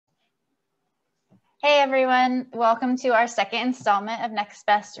Hey everyone, welcome to our second installment of Next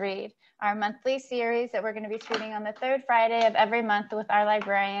Best Read, our monthly series that we're going to be shooting on the third Friday of every month with our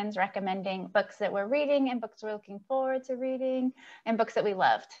librarians recommending books that we're reading and books we're looking forward to reading and books that we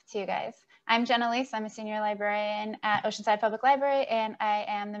loved to you guys. I'm Jennelise, I'm a senior librarian at Oceanside Public Library and I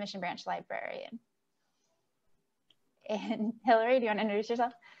am the Mission Branch librarian. And Hilary, do you want to introduce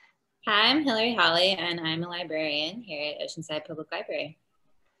yourself? Hi, I'm Hilary Holly and I'm a librarian here at Oceanside Public Library.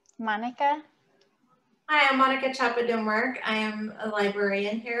 Monica? Hi, I'm Monica Chapadumwork. I am a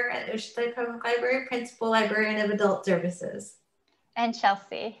librarian here at Oceanside Public Library, Principal Librarian of Adult Services. And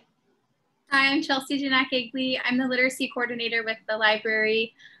Chelsea. Hi, I'm Chelsea Janak-Egley. I'm the literacy coordinator with the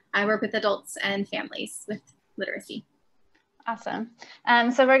library. I work with adults and families with literacy. Awesome.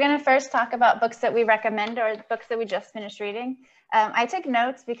 So we're going to first talk about books that we recommend or books that we just finished reading. I took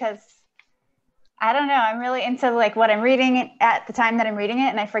notes because I don't know, I'm really into like what I'm reading at the time that I'm reading it,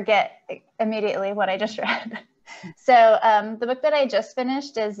 and I forget immediately what I just read. So the book that I just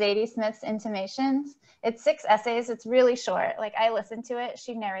finished is Zadie Smith's Intimations. It's 6 essays. It's really short. Like I listened to it,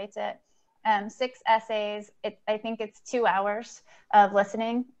 she narrates it. 6 essays. I think it's 2 hours of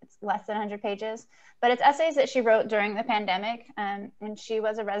listening. It's less than 100 pages, but it's essays that she wrote during the pandemic when she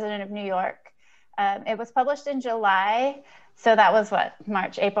was a resident of New York. It was published in July. So that was what,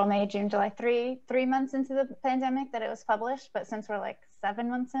 March, April, May, June, July, three months into the pandemic that it was published. But since we're like 7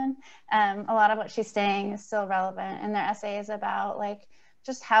 months in, a lot of what she's saying is still relevant. And their essay is about like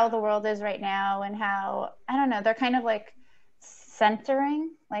just how the world is right now and how, I don't know, they're kind of like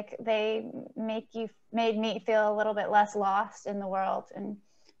centering, like they made me feel a little bit less lost in the world.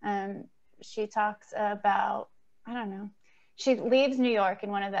 And she talks about, I don't know, she leaves New York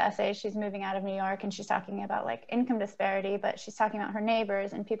in one of the essays. She's moving out of New York and she's talking about like income disparity, but she's talking about her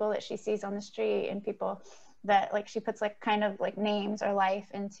neighbors and people that she sees on the street and people that like she puts like kind of like names or life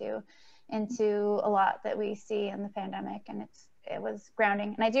into a lot that we see in the pandemic. And it was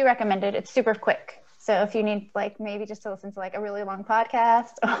grounding, and I do recommend it. It's super quick. So if you need like maybe just to listen to like a really long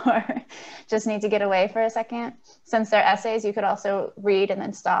podcast or just need to get away for a second, since they're essays, you could also read and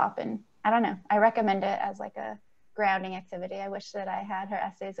then stop. And I don't know, I recommend it as like a grounding activity. I wish that I had her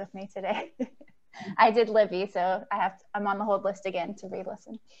essays with me today. I did Libby, so I'm on the hold list again to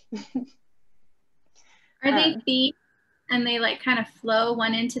re-listen. Are they themed and they like kind of flow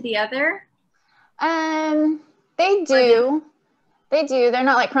one into the other? They do. They're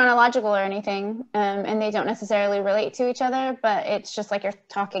not like chronological or anything, and they don't necessarily relate to each other, but it's just like you're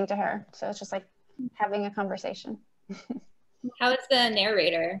talking to her. So it's just like having a conversation. How is the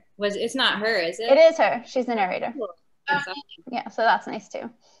narrator? It's not her, is it? It is her. She's the narrator. Cool. Yeah, so that's nice too.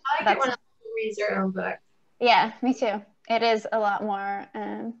 I like it when someone reads their own book. Yeah, me too. It is a lot more,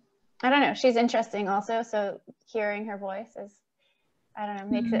 I don't know, she's interesting also. So hearing her voice is, I don't know,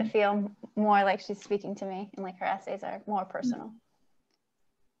 makes it feel more like she's speaking to me, and like her essays are more personal.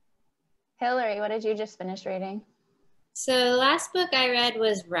 Hilary, what did you just finish reading? So the last book I read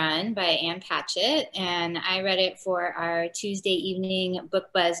was Run by Ann Patchett, and I read it for our Tuesday evening book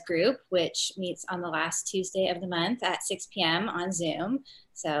buzz group, which meets on the last Tuesday of the month at 6 p.m. on Zoom.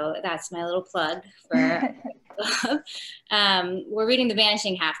 So that's my little plug for we're reading The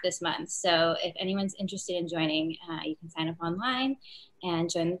Vanishing Half this month. So if anyone's interested in joining, you can sign up online and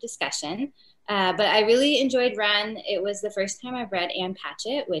join the discussion. But I really enjoyed Run. It was the first time I've read Ann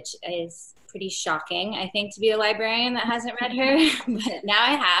Patchett, which is pretty shocking, I think, to be a librarian that hasn't read her, but now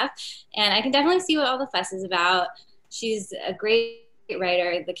I have, and I can definitely see what all the fuss is about. She's a great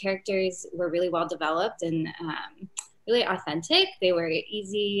writer. The characters were really well developed and really authentic. They were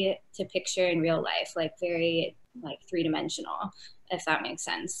easy to picture in real life, like very like three-dimensional, if that makes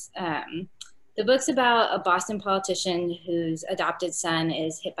sense. The book's about a Boston politician whose adopted son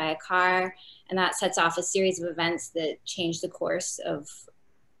is hit by a car, and that sets off a series of events that change the course of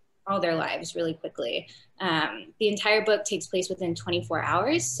all their lives really quickly. The entire book takes place within 24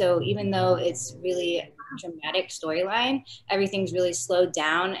 hours. So even though it's really a dramatic storyline, everything's really slowed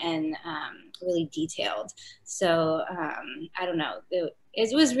down and really detailed. So I don't know,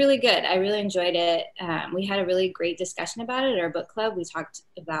 it was really good. I really enjoyed it. We had a really great discussion about it at our book club. We talked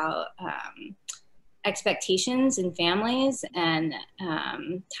about expectations in families and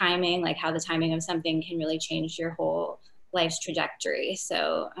timing, like how the timing of something can really change your whole life's trajectory.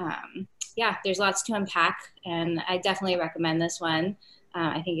 So yeah, there's lots to unpack, and I definitely recommend this one.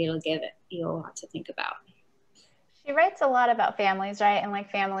 I think it'll give you a lot to think about. She writes a lot about families, right? And like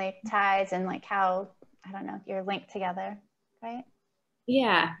family ties and like how, I don't know, you're linked together, right?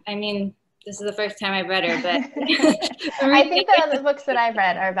 Yeah, I mean, this is the first time I've read her, but I think the books that I've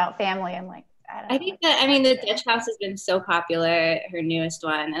read are about family and like I think that, I mean, the Dutch House has been so popular, her newest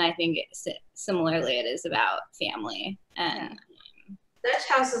one, and I think similarly it is about family. And Dutch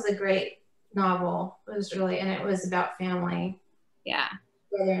House is a great novel. It was really, and it was about family. Yeah.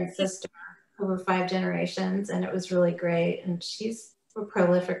 Brother and sister over 5 generations, and it was really great. And she's a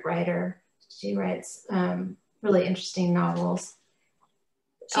prolific writer. She writes really interesting novels.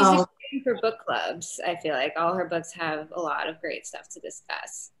 She's great for book clubs. I feel like all her books have a lot of great stuff to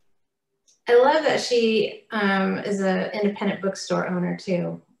discuss. I love that she is an independent bookstore owner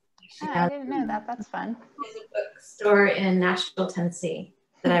too. I didn't know that. That's fun. There's a bookstore in Nashville, Tennessee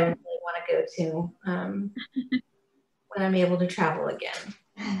that I really want to go to when I'm able to travel again.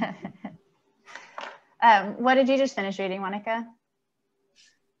 What did you just finish reading, Monica?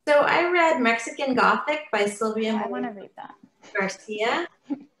 So I read Mexican Gothic by Silvia. I want to read that. Garcia.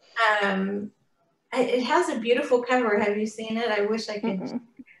 It has a beautiful cover. Have you seen it? I wish I could.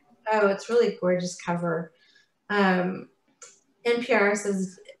 Oh, it's really gorgeous cover. NPR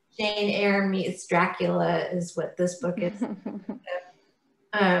says Jane Eyre meets Dracula is what this book is.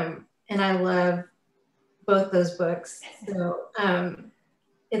 And I love both those books. So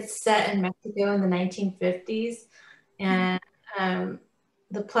it's set in Mexico in the 1950s. And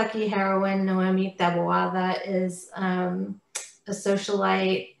the plucky heroine, Noemi Taboada, is a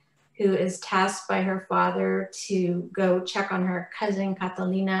socialite who is tasked by her father to go check on her cousin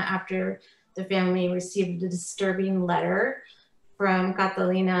Catalina after the family received a disturbing letter from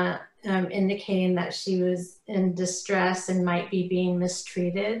Catalina indicating that she was in distress and might be being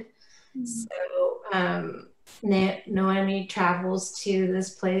mistreated. So Noemi travels to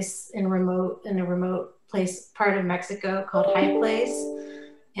this place in a remote place, part of Mexico called High Place,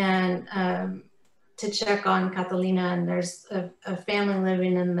 and to check on Catalina, and there's a family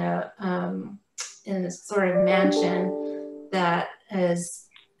living in this sort of mansion that is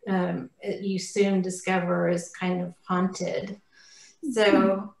you soon discover is kind of haunted.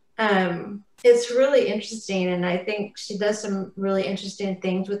 So it's really interesting, and I think she does some really interesting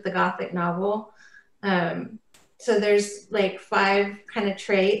things with the Gothic novel. So there's like 5 kind of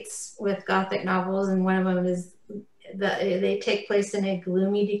traits with Gothic novels, and one of them is that they take place in a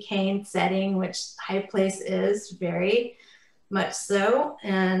gloomy, decaying setting, which High Place is very much so,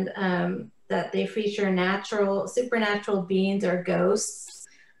 and that they feature supernatural beings or ghosts.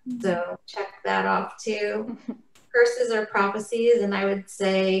 So check that off too. Curses or prophecies, and I would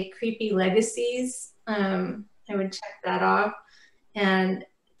say creepy legacies. I would check that off. And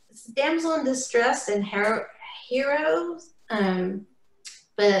damsel in distress and heroes.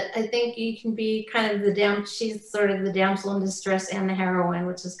 But I think you can be kind of she's sort of the damsel in distress and the heroine,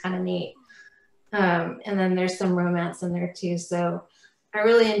 which is kind of neat. And then there's some romance in there too. So I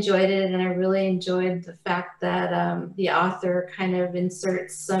really enjoyed it, and I really enjoyed the fact that the author kind of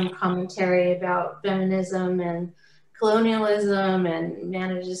inserts some commentary about feminism and colonialism and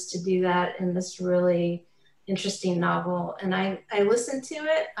manages to do that in this really interesting novel. And I listened to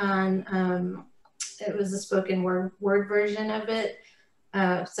it on, it was a spoken word version of it.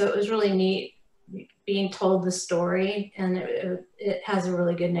 So it was really neat being told the story, and it has a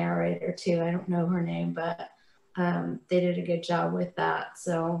really good narrator too. I don't know her name, but they did a good job with that.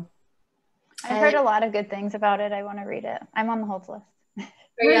 So I've heard a lot of good things about it. I want to read it. I'm on the holds list.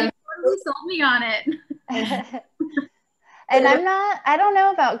 You sold me on it. And I don't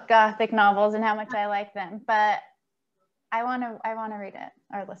know about Gothic novels and how much I like them, but I want to read it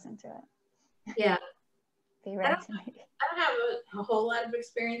or listen to it. Yeah. Be ready to read it. I don't have a whole lot of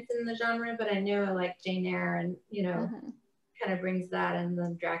experience in the genre, but I know I like Jane Eyre, and kind of brings that, and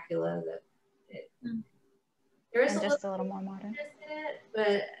then Dracula. There is just a little more modern in it,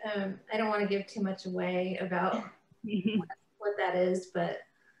 but I don't want to give too much away about what that is. But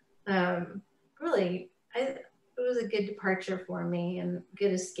really, it was a good departure for me and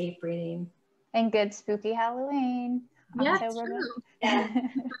good escape reading. And good spooky Halloween. Yeah, true.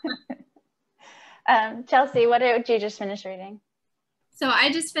 Chelsea, what did you just finish reading? So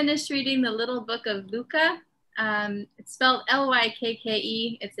I just finished reading The Little Book of Lykke. It's spelled Lykke.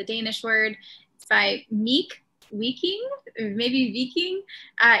 It's a Danish word. It's by Meik Wiking, or maybe Viking.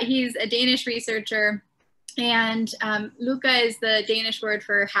 He's a Danish researcher, and lykke is the Danish word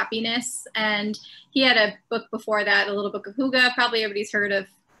for happiness. And he had a book before that, A Little Book of Hygge. Probably everybody's heard of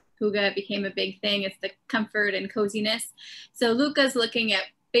Hygge. It became a big thing. It's the comfort and coziness. So Lykke is looking at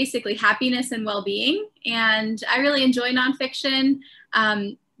basically happiness and well-being. And I really enjoy nonfiction,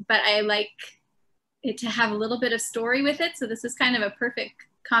 but I like it to have a little bit of story with it. So this is kind of a perfect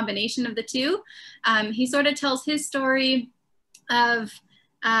combination of the two. He sort of tells his story of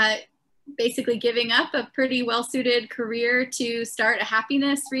basically giving up a pretty well-suited career to start a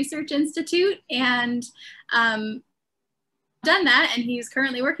happiness research institute, and done that, and he's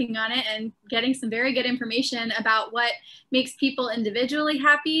currently working on it and getting some very good information about what makes people individually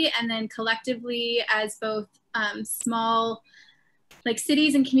happy and then collectively as both small like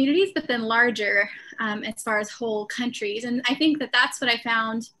cities and communities, but then larger as far as whole countries. And I think that that's what I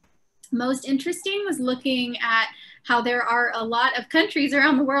found most interesting, was looking at how there are a lot of countries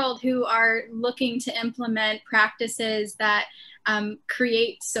around the world who are looking to implement practices that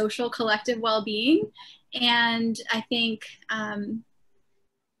create social collective well-being. And I think a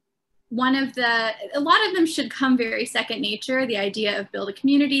lot of them should come very second nature, the idea of build a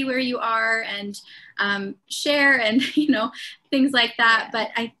community where you are and share and, things like that. But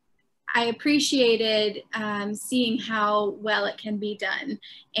I appreciated seeing how well it can be done.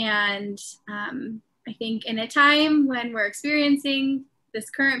 And I think in a time when we're experiencing this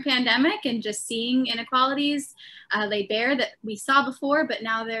current pandemic and just seeing inequalities laid bare that we saw before, but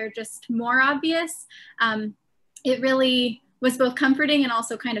now they're just more obvious, it really was both comforting and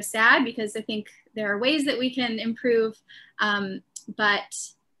also kind of sad, because I think there are ways that we can improve. But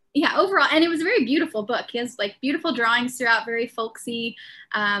yeah, overall, and it was a very beautiful book. He has like beautiful drawings throughout, very folksy.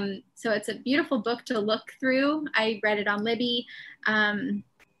 So it's a beautiful book to look through. I read it on Libby. And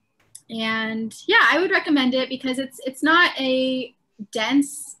yeah, I would recommend it because it's not a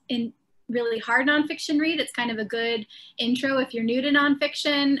dense and really hard nonfiction read. It's kind of a good intro if you're new to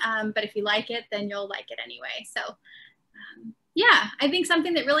nonfiction, but if you like it, then you'll like it anyway. So yeah, I think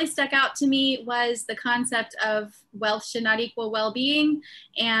something that really stuck out to me was the concept of wealth should not equal well-being.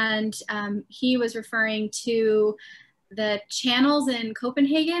 And he was referring to the channels in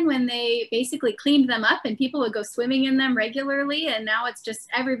Copenhagen when they basically cleaned them up and people would go swimming in them regularly. And now it's just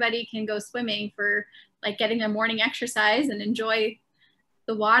everybody can go swimming for like getting a morning exercise and enjoy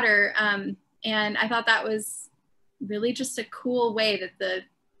the water. And I thought that was really just a cool way that the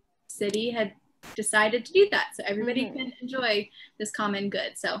city had decided to do that, so everybody can enjoy this common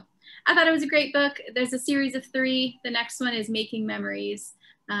good. So I thought it was a great book. There's a series of 3. The next one is Making Memories,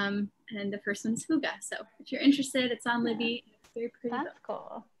 and the first one's Huga. So if you're interested, it's on Libby. It's a very pretty book. That's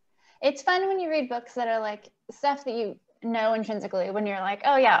cool. It's fun when you read books that are like stuff that you know intrinsically, when you're like,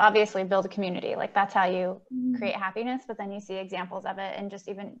 oh yeah, obviously build a community, like that's how you create happiness, but then you see examples of it, and just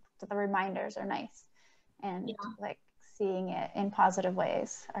even the reminders are nice, and like seeing it in positive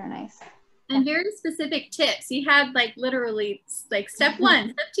ways are nice. And very specific tips. He had like literally like step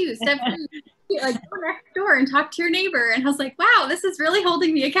 1, step 2, step 3, like go next door and talk to your neighbor. And I was like, wow, this is really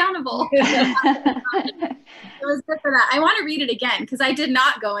holding me accountable. It was good for that. I want to read it again because I did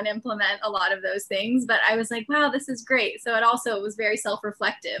not go and implement a lot of those things, but I was like, wow, this is great. So it also was very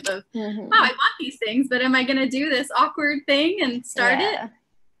self-reflective of, wow, I want these things, but am I going to do this awkward thing and start it?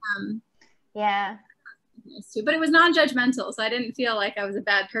 Yeah. But it was non-judgmental, so I didn't feel like I was a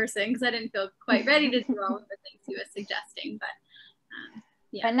bad person because I didn't feel quite ready to do all of the things he was suggesting. But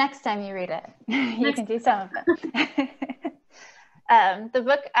yeah. But next time you read it, you can do some of it. The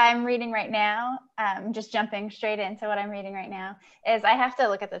book I'm reading right now, just jumping straight into what I'm reading right now, is, I have to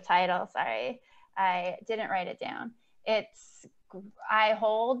look at the title. Sorry, I didn't write it down. It's I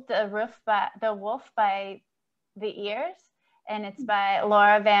Hold the Wolf by the Ears, and it's by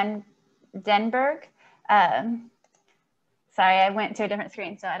Laura Van Den Berg. Sorry, I went to a different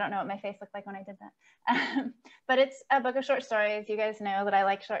screen, so I don't know what my face looked like when I did that. But it's a book of short stories. You guys know that I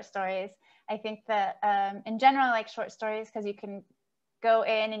like short stories. I think that in general, I like short stories because you can go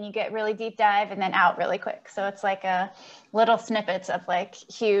in and you get really deep dive and then out really quick. So it's like a little snippets of like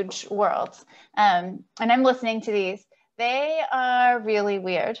huge worlds. And I'm listening to these. They are really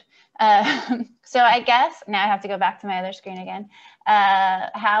weird. So I guess now I have to go back to my other screen again.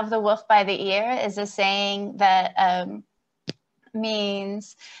 Have the wolf by the ear is a saying that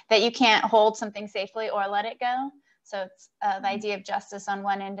means that you can't hold something safely or let it go. So it's the idea of justice on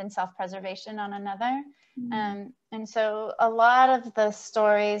one end and self-preservation on another. And so a lot of the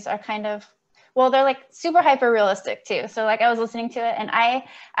stories are kind of, well, they're like super hyper realistic too. So like I was listening to it and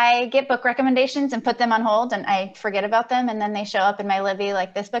I get book recommendations and put them on hold and I forget about them. And then they show up in my Libby,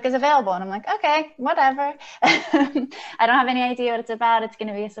 like, this book is available. And I'm like, okay, whatever. I don't have any idea what it's about. It's going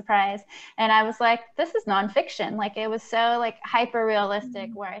to be a surprise. And I was like, this is nonfiction. Like it was so like hyper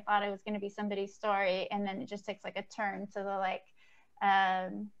realistic where I thought it was going to be somebody's story. And then it just takes like a turn to the like, I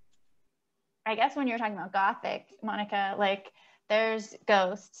guess when you're talking about Gothic, Monica, like, there's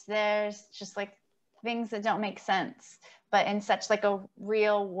ghosts, there's just like things that don't make sense, but in such like a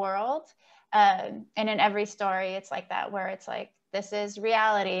real world. And in every story, it's like that, where it's like this is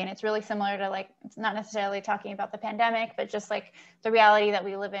reality. And it's really similar to like, it's not necessarily talking about the pandemic, but just like the reality that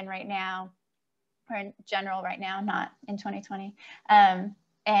we live in right now, or in general right now, not in 2020.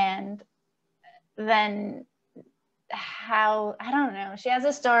 And then how, I don't know, she has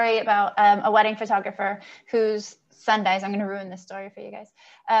a story about a wedding photographer whose son dies. I'm going to ruin this story for you guys.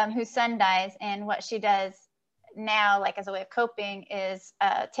 Whose son dies, and what she does now, like as a way of coping, is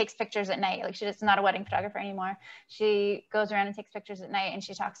takes pictures at night. Like she's not a wedding photographer anymore. She goes around and takes pictures at night, and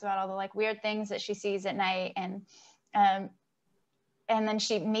she talks about all the like weird things that she sees at night. And then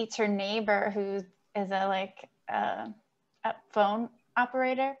she meets her neighbor, who is a phone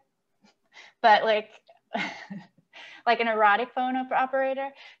operator, but like like an erotic phone operator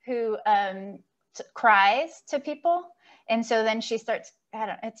who cries to people. And so then she starts, I don't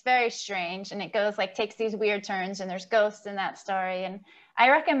know, it's very strange, and it goes like, takes these weird turns, and there's ghosts in that story. And I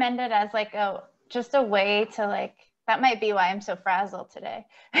recommend it as like just a way to like, that might be why I'm so frazzled today.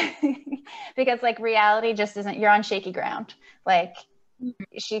 Because like reality just isn't, you're on shaky ground. Like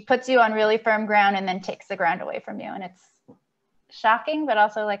she puts you on really firm ground and then takes the ground away from you. And it's shocking, but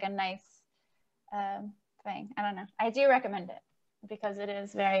also like a nice thing. I don't know. I do recommend it because it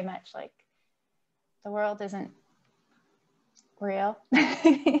is very much like the world isn't real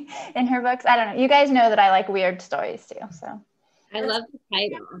in her books. I don't know. You guys know that I like weird stories too. So I love the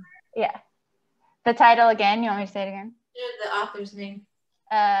title. Yeah. The title again. You want me to say it again? The author's name.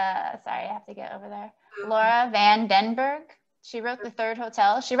 Sorry, I have to get over there. Laura Van Den Berg. She wrote The Third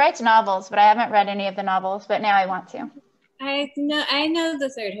Hotel. She writes novels, but I haven't read any of the novels, but now I want to. I know The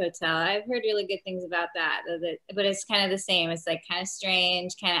Third Hotel. I've heard really good things about that, but it's kind of the same. It's like kind of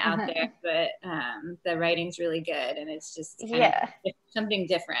strange, kind of out there, but the writing's really good, and it's just kind of something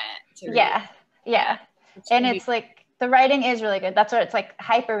different to read. Yeah. And it's like, the writing is really good. That's what it's like,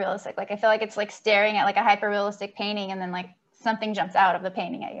 hyper realistic. Like I feel like it's like staring at like a hyper realistic painting, and then like something jumps out of the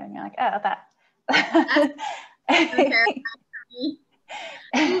painting at you, and you're like, oh, that.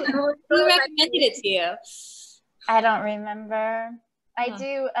 Who recommended it to you? I don't remember.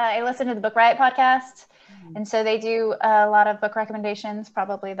 I listen to the Book Riot podcast, and so they do a lot of book recommendations,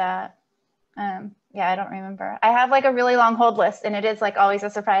 probably that. I don't remember. I have like a really long hold list, and it is like always a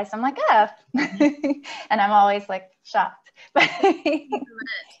surprise. I'm like, and I'm always like shocked.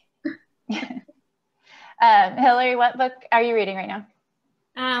 Hilary, what book are you reading right now?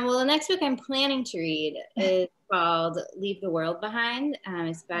 Well, the next book I'm planning to read is called Leave the World Behind.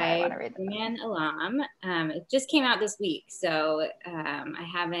 It's by Rumaan Alam. It just came out this week, so I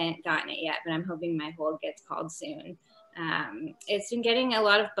haven't gotten it yet, but I'm hoping my hold gets called soon. It's been getting a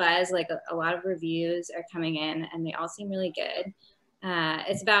lot of buzz, like a lot of reviews are coming in, and they all seem really good.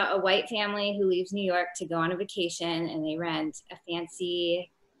 It's about a white family who leaves New York to go on a vacation, and they rent a fancy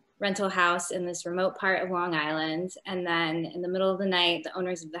rental house in this remote part of Long Island. And then in the middle of the night, the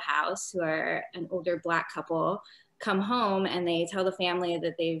owners of the house, who are an older Black couple, come home, and they tell the family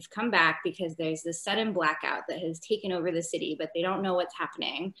that they've come back because there's this sudden blackout that has taken over the city, but they don't know what's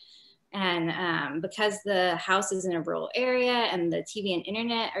happening. And because the house is in a rural area and the TV and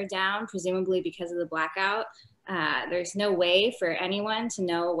internet are down, presumably because of the blackout, there's no way for anyone to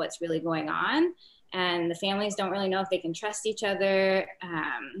know what's really going on. And the families don't really know if they can trust each other,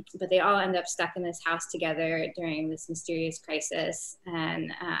 but they all end up stuck in this house together during this mysterious crisis.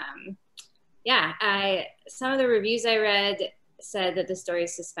 And some of the reviews I read said that the story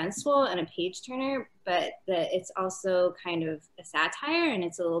is suspenseful and a page turner, but that it's also kind of a satire, and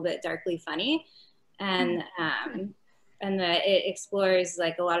it's a little bit darkly funny. And that it explores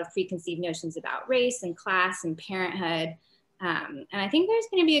like a lot of preconceived notions about race and class and parenthood. And I think there's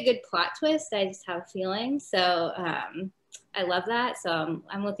going to be a good plot twist. I just have a feeling. So I love that. So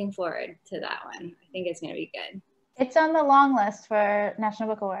I'm looking forward to that one. I think it's going to be good. It's on the long list for National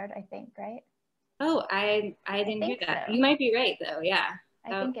Book Award, I think, right? Oh, I didn't hear that. So. You might be right, though. Yeah.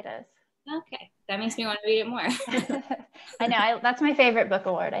 I think it is. Okay. That makes me want to read it more. I know. That's my favorite book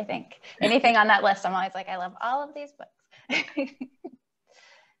award, I think. Anything on that list, I'm always like, I love all of these books.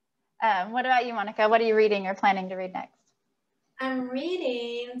 What about you, Monica? What are you reading or planning to read next? I'm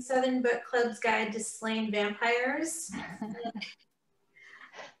reading Southern Book Club's Guide to Slaying Vampires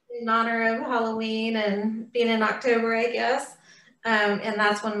in honor of Halloween and being in October, I guess. And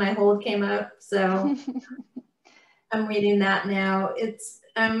that's when my hold came up. So I'm reading that now. It's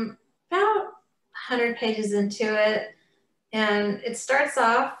about 100 pages into it. And it starts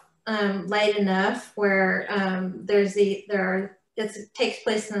off light enough where it takes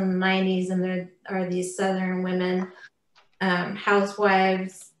place in the 90s, and there are these Southern women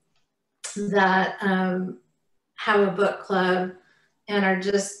housewives that have a book club, and are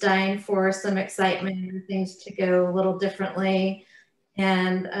just dying for some excitement and things to go a little differently.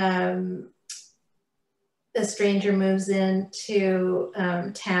 And a stranger moves into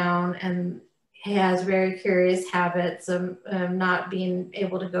town, and he has very curious habits of not being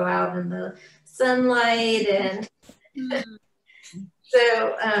able to go out in the sunlight. And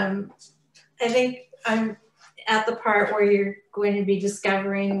so I think I'm at the part where you're going to be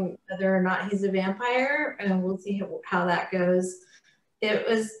discovering whether or not he's a vampire, and we'll see how that goes. It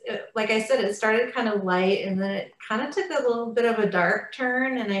was, like I said, it started kind of light, and then it kind of took a little bit of a dark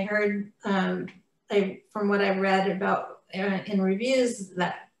turn. And I heard, from what I read about in reviews,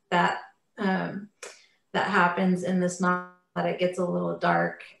 that happens in this novel, that it gets a little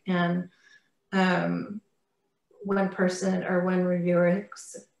dark. And one person or one reviewer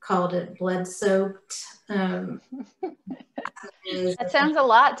called it blood-soaked. That sounds a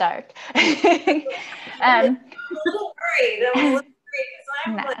lot dark. I'm a little worried.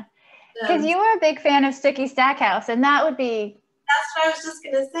 Because you were a big fan of Sticky Stackhouse, and that would be... That's what I was just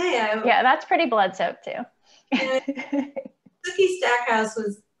going to say. Yeah, that's pretty blood-soaked too. Sticky Stackhouse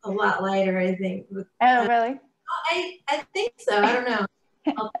was a lot lighter, I think. Oh, really? I think so. I don't know.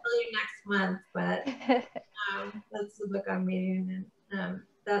 I'll tell you next month, but that's the book I'm reading, and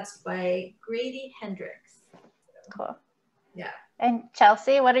that's by Grady Hendrix. Cool. Yeah. And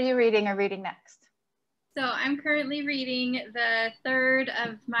Chelsea, what are you reading or reading next? So I'm currently reading the third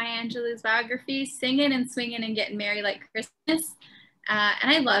of Maya Angelou's biographies, Singin and Swingin and Getting Merry Like Christmas.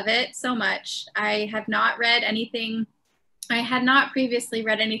 And I love it so much. I have not read anything. I had not previously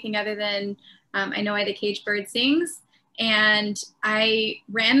read anything other than I Know Why the Caged Bird Sings. And I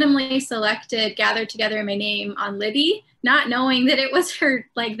randomly selected Gathered Together in My Name on Libby, not knowing that it was her,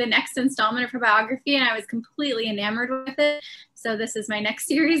 like, the next installment of her biography, and I was completely enamored with it. So this is my next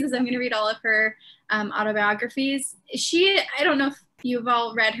series, is I'm going to read all of her autobiographies. I don't know if you've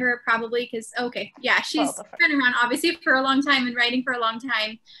all read her, probably, because, okay, yeah, she's been around, obviously, for a long time and writing for a long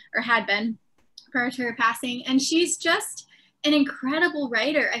time, or had been prior to her passing. And she's just an incredible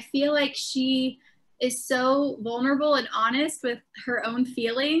writer. I feel like she is so vulnerable and honest with her own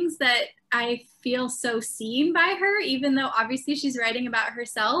feelings that I feel so seen by her, even though obviously she's writing about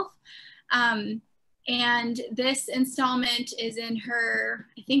herself. And this installment is in her,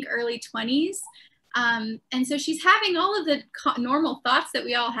 I think, early 20s. And so she's having all of the normal thoughts that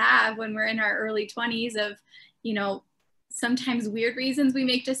we all have when we're in our early 20s of, you know, sometimes weird reasons we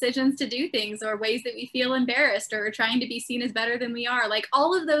make decisions to do things, or ways that we feel embarrassed, or trying to be seen as better than we are. Like,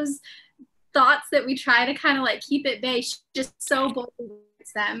 all of those thoughts that we try to kind of like keep at bay, she just so boldly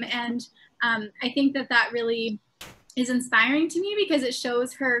writes them. And I think that really is inspiring to me, because it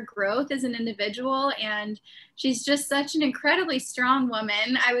shows her growth as an individual, and she's just such an incredibly strong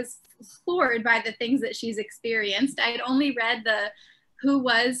woman. I was floored by the things that she's experienced. I had only read the Who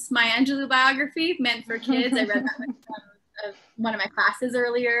Was Maya Angelou biography, meant for kids. I read that with one of my classes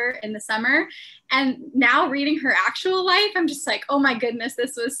earlier in the summer, and now reading her actual life, I'm just like, oh my goodness,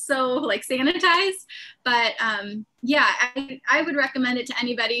 this was so like sanitized. But yeah, I would recommend it to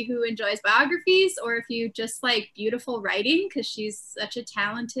anybody who enjoys biographies, or if you just like beautiful writing, because she's such a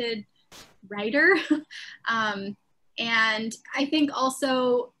talented writer. And I think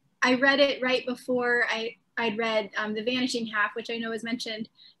also I read it right before I'd read The Vanishing Half, which I know was mentioned.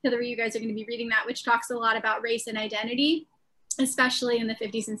 Hilary, you guys are going to be reading that, which talks a lot about race and identity, especially in the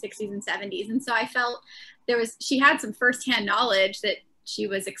 50s and 60s and 70s. And so I felt she had some firsthand knowledge that she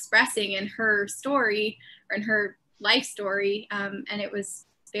was expressing in her story, or in her life story. And it was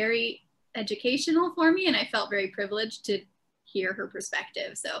very educational for me, and I felt very privileged to hear her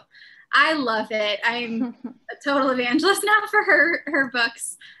perspective. So I love it. I'm a total evangelist now for her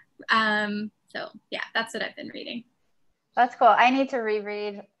books. So yeah, that's what I've been reading. That's cool. I need to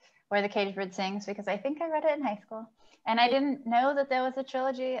reread Where the Caged Bird Sings, because I think I read it in high school, and I didn't know that there was a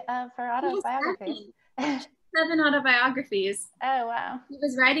trilogy of her autobiographies. 7 autobiographies. Oh, wow. She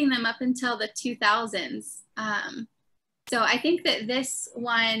was writing them up until the 2000s. So I think that this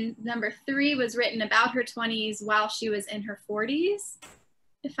one, number 3, was written about her 20s while she was in her 40s,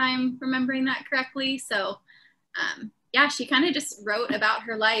 if I'm remembering that correctly. So yeah, she kind of just wrote about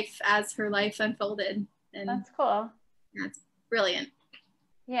her life as her life unfolded. And that's cool. That's brilliant.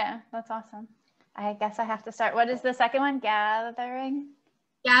 Yeah, that's awesome. I guess I have to start. What is the second one? Gathered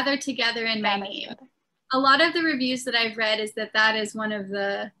Together in My Name. A lot of the reviews that I've read is that is one of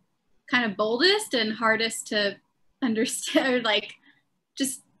the kind of boldest and hardest to understand. Like,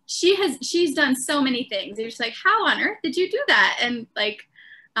 just she's done so many things. You're just like, how on earth did you do that? And like,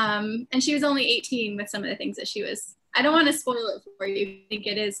 and she was only 18 with some of the things that she was. I don't want to spoil it for you. I think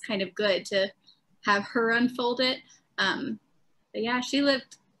it is kind of good to have her unfold it. But yeah, she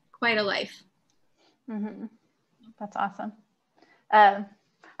lived quite a life. Mm-hmm. That's awesome.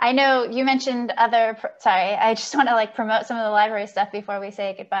 I know you mentioned sorry, I just want to like promote some of the library stuff before we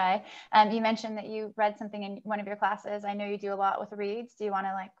say goodbye. You mentioned that you read something in one of your classes. I know you do a lot with reads. Do you want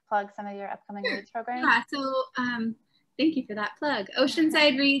to like plug some of your upcoming reads programs? Yeah, so thank you for that plug.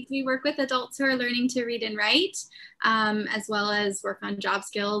 Oceanside Reads, we work with adults who are learning to read and write, as well as work on job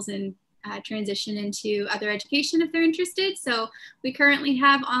skills and transition into other education if they're interested. So we currently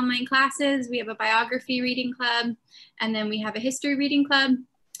have online classes. We have a biography reading club, and then we have a history reading club,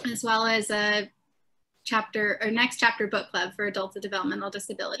 as well as a next chapter book club for adults with developmental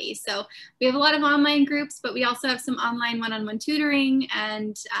disabilities. So we have a lot of online groups, but we also have some online one-on-one tutoring,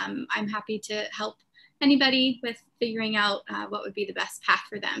 and I'm happy to help anybody with figuring out what would be the best path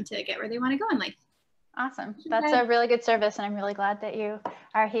for them to get where they want to go in life. Awesome. That's a really good service, and I'm really glad that you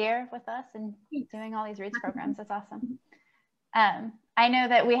are here with us and doing all these reads programs. That's awesome. I know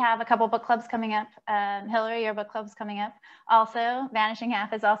that we have a couple book clubs coming up. Hilary, your book club's coming up. Also, Vanishing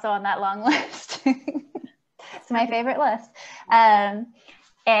Half is also on that long list. It's my favorite list.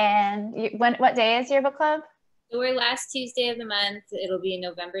 What day is your book club? So we're last Tuesday of the month. It'll be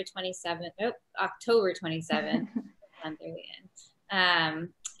October 27th. month early in.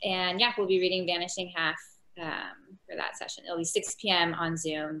 And yeah, we'll be reading Vanishing Half for that session. It'll be 6 p.m. on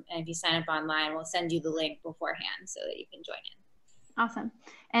Zoom. And if you sign up online, we'll send you the link beforehand so that you can join in. Awesome.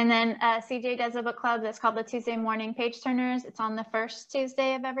 And then CJ does a book club that's called the Tuesday Morning Page Turners. It's on the first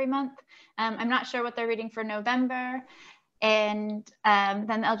Tuesday of every month. I'm not sure what they're reading for November. And then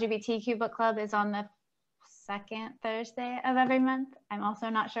the LGBTQ book club is on the second Thursday of every month. I'm also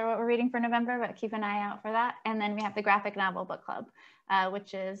not sure what we're reading for November, but keep an eye out for that. And then we have the graphic novel book club,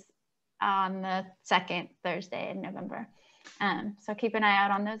 which is on the second Thursday in November. So keep an eye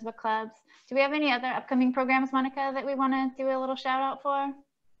out on those book clubs. Do we have any other upcoming programs, Monica, that we want to do a little shout out for?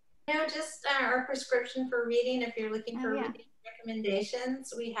 No, just our prescription for reading. If you're looking for reading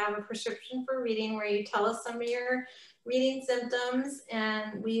recommendations, we have a prescription for reading where you tell us some of your reading symptoms,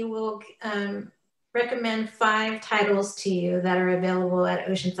 and we will recommend 5 titles to you that are available at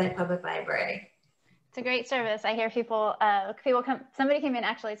Oceanside Public Library. It's a great service. I hear people somebody came in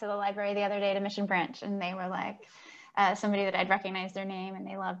actually to the library the other day to Mission Branch, and they were like, somebody that I'd recognized their name, and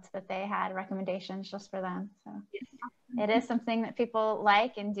they loved that they had recommendations just for them. So it is something that people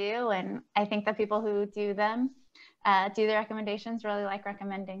like and do. And I think the people who do them, do the recommendations, really like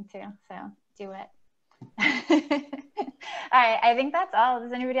recommending too. So do it. All right. I think that's all.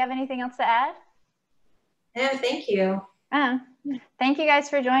 Does anybody have anything else to add? No, thank you. Thank you guys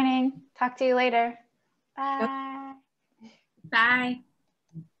for joining. Talk to you later. Bye. Bye.